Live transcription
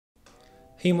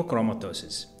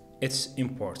Hemochromatosis. It's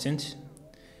important.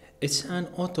 It's an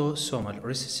autosomal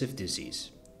recessive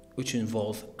disease which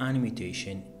involves a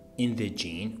mutation in the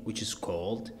gene which is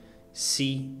called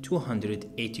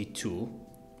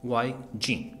C282Y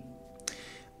gene.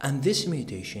 And this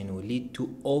mutation will lead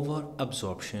to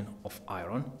overabsorption of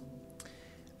iron,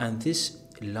 and this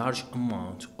large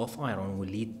amount of iron will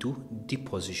lead to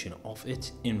deposition of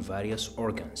it in various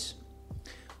organs.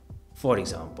 For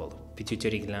example,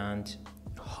 pituitary gland,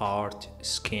 heart,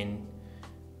 skin,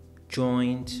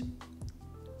 joint,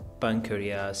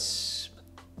 pancreas,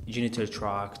 genital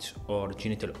tract or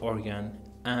genital organ,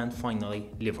 and finally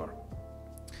liver.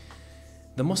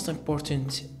 The most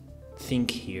important thing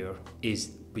here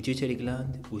is pituitary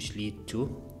gland, which lead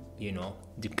to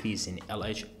decrease in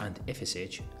LH and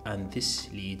FSH, and this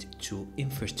lead to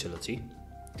infertility.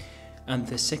 And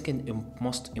the second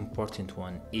most important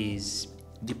one is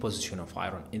deposition of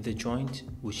iron in the joint,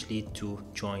 which lead to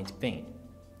joint pain.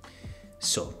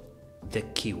 So the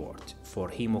keyword for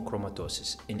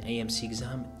hemochromatosis in AMC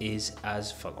exam is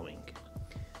as following: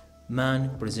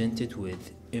 man presented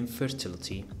with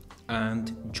infertility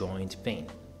and joint pain.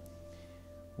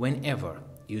 Whenever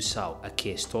you saw a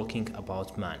case talking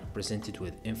about man presented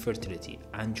with infertility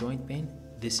and joint pain,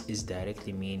 this is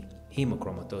directly mean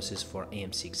hemochromatosis for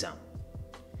AMC exam.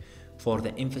 For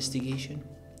the investigation,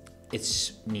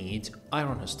 it's need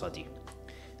iron study,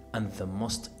 and the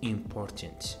most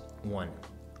important one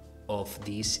of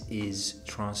these is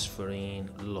transferrin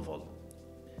level.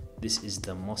 This is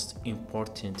the most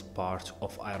important part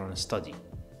of iron study.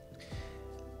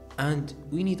 And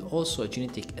we need also a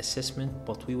genetic assessment,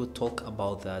 but we will talk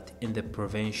about that in the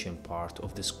prevention part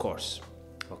of this course.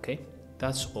 Okay,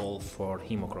 that's all for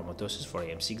hemochromatosis for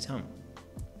AMC exam.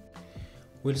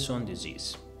 Wilson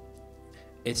disease.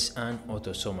 It's an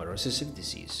autosomal recessive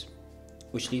disease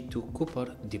which lead to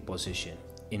copper deposition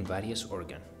in various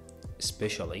organs,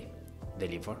 especially the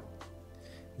liver,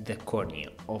 the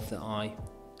cornea of the eye,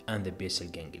 and the basal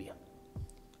ganglia.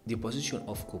 Deposition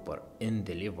of copper in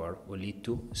the liver will lead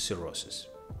to cirrhosis,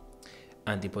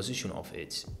 and deposition of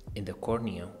it in the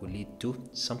cornea will lead to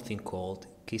something called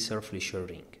Kieser-Fleischer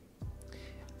ring,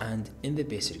 and in the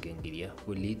basal ganglia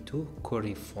will lead to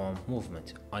coriform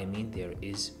movement. There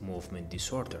is movement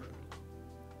disorder.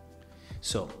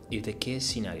 So if the case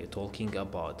scenario talking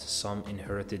about some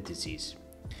inherited disease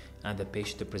and the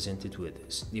patient presented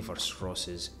with liver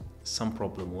cirrhosis, some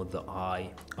problem with the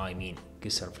eye,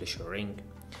 Kieser-Fleischer ring,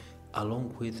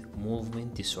 along with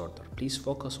movement disorder. Please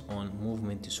focus on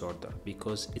movement disorder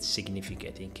because it's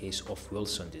significant in case of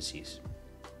Wilson disease.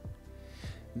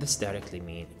 This directly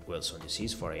means Wilson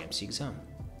disease for AMC exam.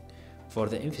 For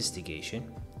the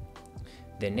investigation,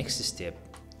 the next step,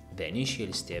 the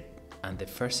initial step, and the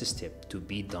first step to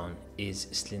be done is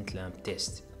slit lamp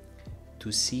test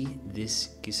to see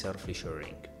this Kieser-Fleischer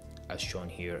ring as shown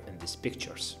here in these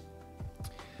pictures.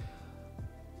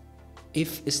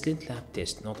 If a slit lamp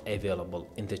test not available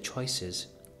in the choices,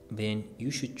 then you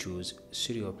should choose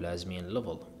ceruloplasmin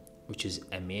level, which is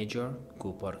a major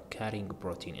copper carrying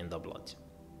protein in the blood.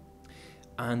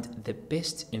 And the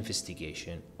best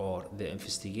investigation or the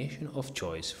investigation of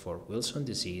choice for Wilson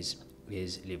disease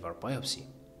is liver biopsy.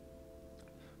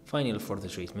 Finally, for the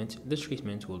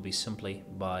treatment will be simply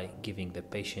by giving the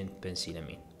patient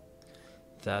penicillamine.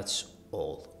 That's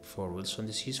all for Wilson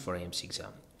disease for AMC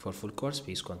exam. For full course,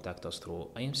 please contact us through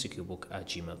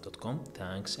amcqbook@gmail.com.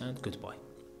 Thanks and goodbye.